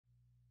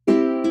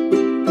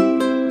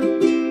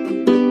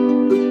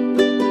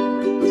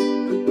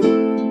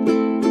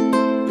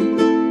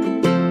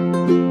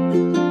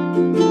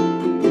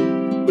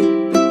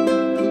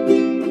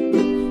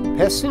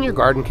Pests in your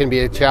garden can be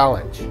a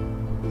challenge.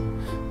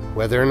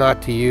 Whether or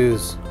not to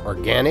use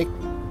organic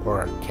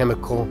or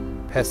chemical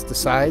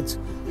pesticides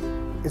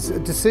is a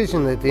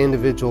decision that the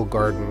individual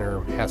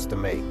gardener has to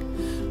make.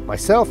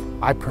 Myself,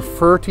 I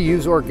prefer to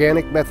use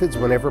organic methods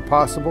whenever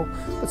possible,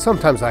 but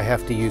sometimes I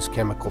have to use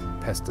chemical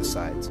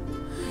pesticides.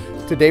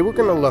 Today we're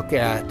going to look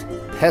at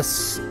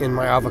pests in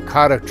my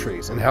avocado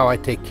trees and how I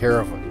take care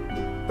of them.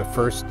 But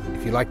first,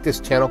 if you like this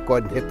channel, go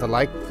ahead and hit the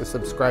like, the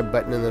subscribe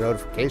button, and the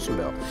notification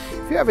bell.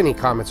 If you have any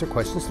comments or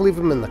questions, leave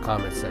them in the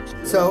comments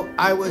section. So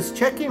I was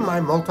checking my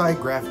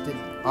multi-grafted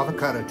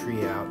avocado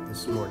tree out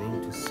this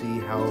morning to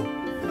see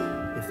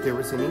if there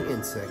was any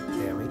insect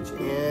damage,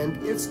 and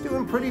it's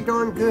doing pretty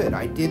darn good.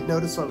 I did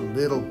notice a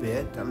little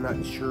bit. I'm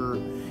not sure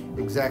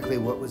exactly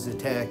what was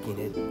attacking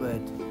it,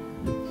 but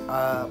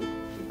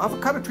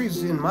avocado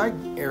trees in my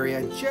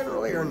area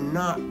generally are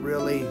not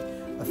really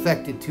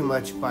affected too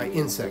much by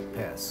insect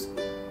pests.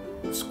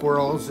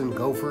 Squirrels and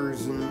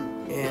gophers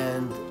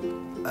and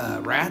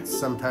rats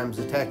sometimes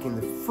attacking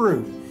the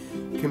fruit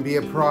can be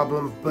a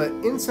problem, but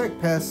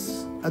insect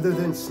pests other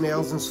than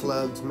snails and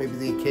slugs, maybe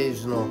the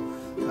occasional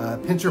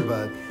pincher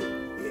bug,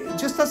 it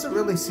just doesn't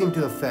really seem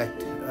to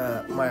affect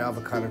my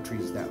avocado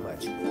trees that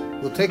much.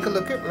 We'll take a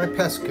look at my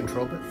pest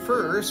control, but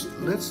first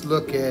let's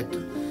look at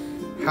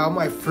how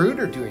my fruit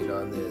are doing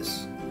on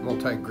this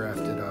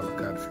multi-grafted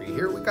avocado tree.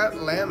 Here we got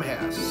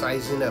lambhass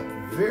sizing up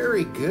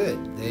very good.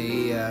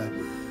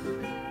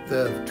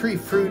 The tree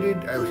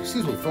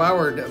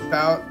flowered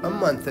about a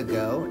month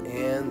ago,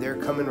 and they're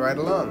coming right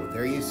along.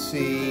 There you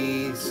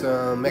see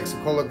some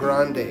Mexicola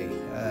Grande.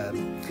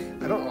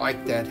 I don't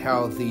like that,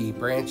 how the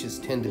branches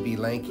tend to be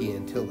lanky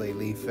until they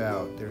leaf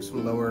out. There's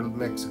some lower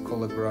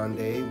Mexicola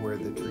Grande where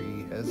the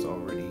tree has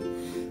already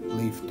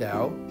leafed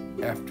out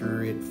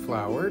after it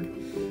flowered.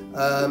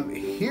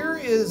 Here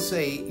is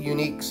a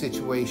unique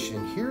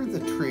situation. Here the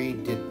tree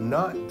did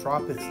not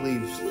drop its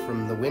leaves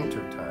from the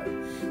winter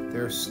time.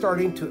 They're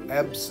starting to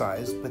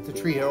abscise, but the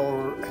tree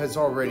has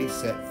already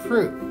set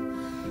fruit.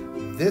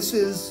 This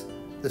is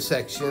the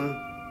section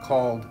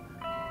called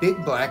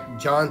Big Black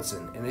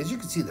Johnson, and as you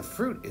can see, the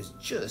fruit is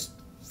just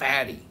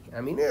fatty.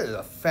 I mean, it is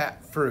a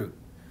fat fruit.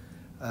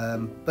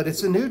 But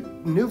it's a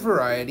new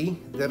variety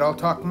that I'll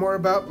talk more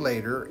about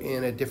later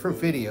in a different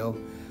video.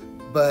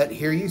 But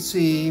here you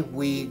see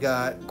we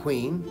got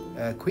Queen.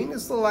 Queen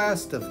is the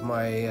last of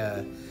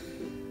my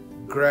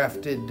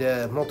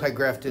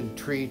multi-grafted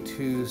tree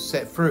to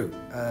set fruit.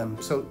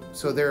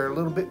 So they're a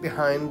little bit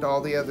behind all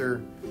the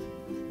other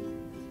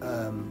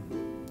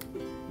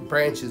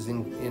branches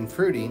in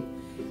fruiting.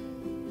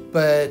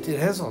 But it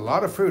has a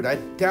lot of fruit. I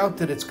doubt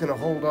that it's going to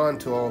hold on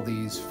to all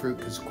these fruit,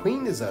 because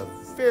Queen is a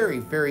very,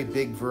 very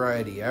big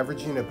variety,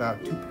 averaging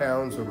about 2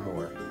 pounds or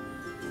more.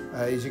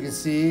 As you can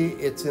see,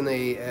 it's in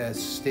a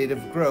state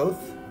of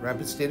growth,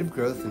 rapid state of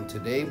growth, and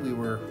today we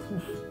were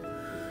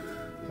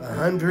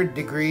 100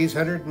 degrees,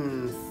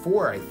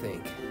 104 I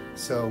think.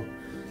 So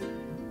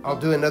I'll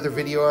do another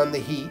video on the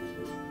heat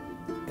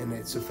and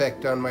its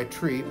effect on my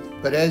tree.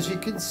 But as you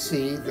can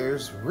see,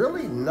 there's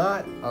really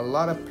not a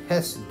lot of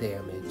pest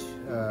damage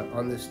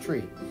on this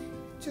tree.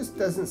 It just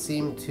doesn't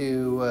seem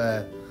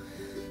to,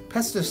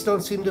 pests just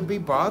don't seem to be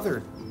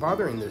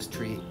bothering this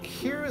tree.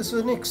 Here is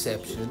an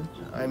exception.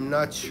 I'm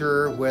not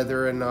sure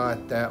whether or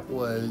not that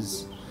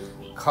was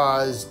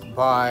caused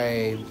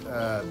by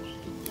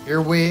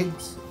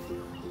earwigs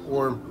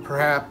or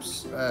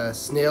perhaps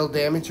snail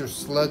damage or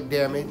slug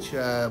damage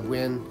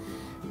when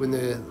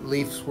the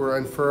leaves were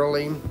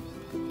unfurling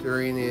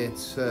during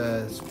its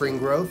spring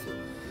growth.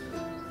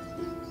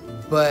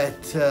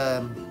 But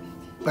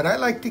I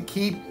like to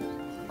keep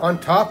on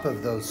top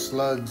of those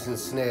slugs and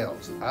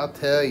snails. I'll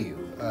tell you,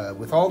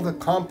 with all the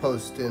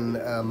compost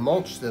and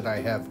mulch that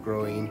I have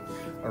growing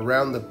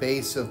around the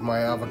base of my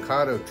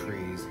avocado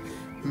trees,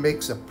 it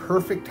makes a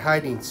perfect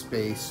hiding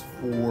space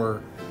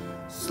for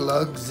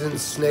slugs and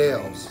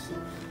snails.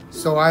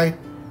 So I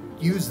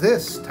use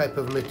this type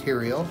of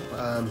material.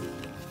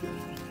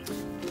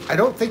 I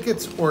don't think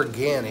it's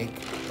organic,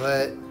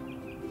 but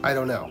I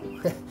don't know.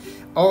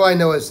 All I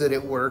know is that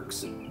it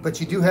works,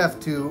 but you do have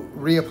to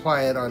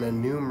reapply it on a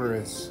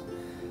numerous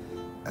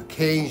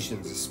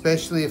occasions,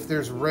 especially if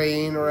there's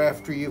rain or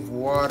after you've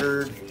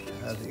watered.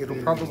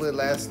 It'll probably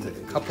last a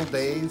couple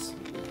days.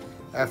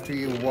 After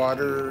you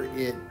water,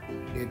 it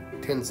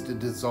tends to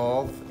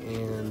dissolve,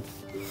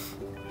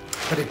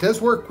 but it does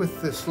work with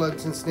the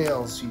slugs and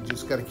snails. You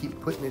just got to keep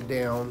putting it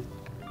down.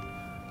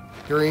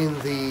 During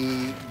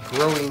the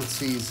growing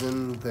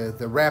season, the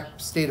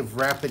state of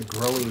rapid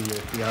growing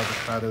that the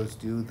avocados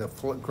do, the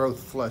growth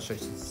flush, I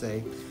should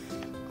say,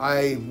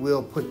 I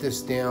will put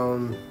this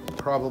down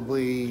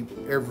probably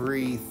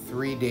every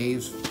 3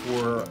 days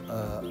for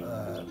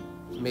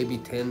maybe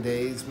 10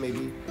 days,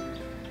 maybe.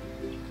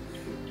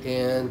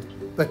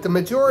 But the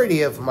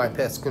majority of my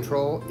pest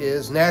control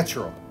is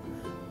natural.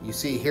 You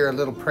see here a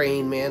little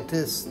praying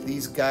mantis.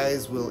 These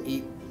guys will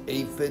eat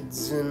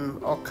aphids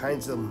and all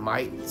kinds of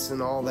mites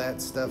and all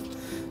that stuff.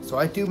 So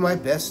I do my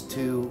best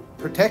to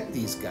protect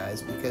these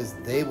guys because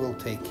they will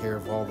take care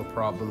of all the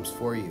problems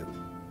for you.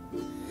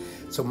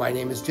 So my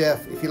name is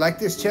Jeff. If you like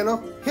this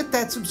channel, hit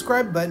that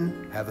subscribe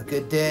button. Have a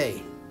good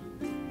day.